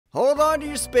Hold on to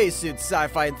your spacesuits,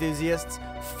 sci-fi enthusiasts.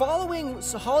 Following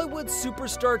Hollywood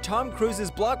superstar Tom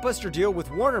Cruise's blockbuster deal with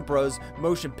Warner Bros.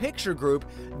 Motion Picture Group,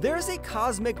 there's a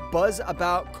cosmic buzz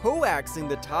about coaxing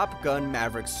the Top Gun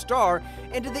Maverick star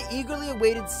into the eagerly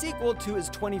awaited sequel to his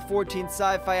 2014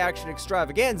 sci-fi action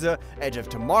extravaganza, Edge of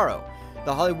Tomorrow.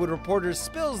 The Hollywood Reporter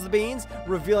spills the beans,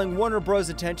 revealing Warner Bros.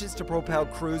 Intentions to propel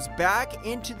Cruise back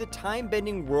into the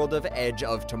time-bending world of Edge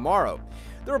of Tomorrow.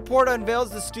 The report unveils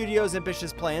the studio's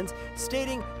ambitious plans,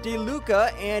 stating De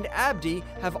Luca and Abdy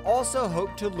have also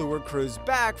hoped to lure Cruise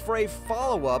back for a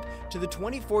follow-up to the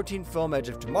 2014 film Edge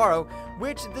of Tomorrow,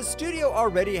 which the studio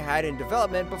already had in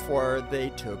development before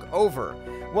they took over.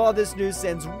 While this news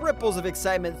sends ripples of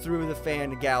excitement through the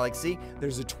fan galaxy,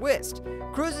 there's a twist.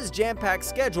 Cruise's jam-packed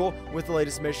schedule with the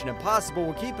latest Mission Impossible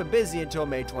will keep him busy until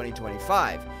May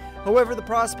 2025. However, the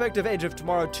prospect of Edge of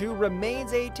Tomorrow 2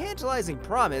 remains a tantalizing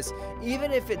promise,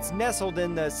 even if it's nestled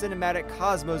in the cinematic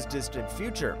cosmos' distant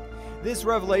future. This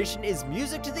revelation is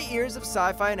music to the ears of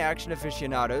sci-fi and action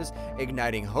aficionados,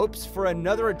 igniting hopes for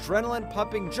another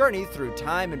adrenaline-pumping journey through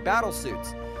time and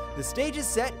battlesuits. The stage is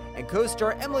set, and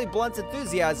co-star Emily Blunt's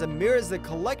enthusiasm mirrors the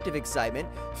collective excitement,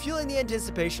 fueling the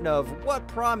anticipation of what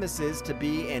promises to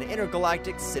be an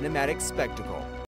intergalactic cinematic spectacle.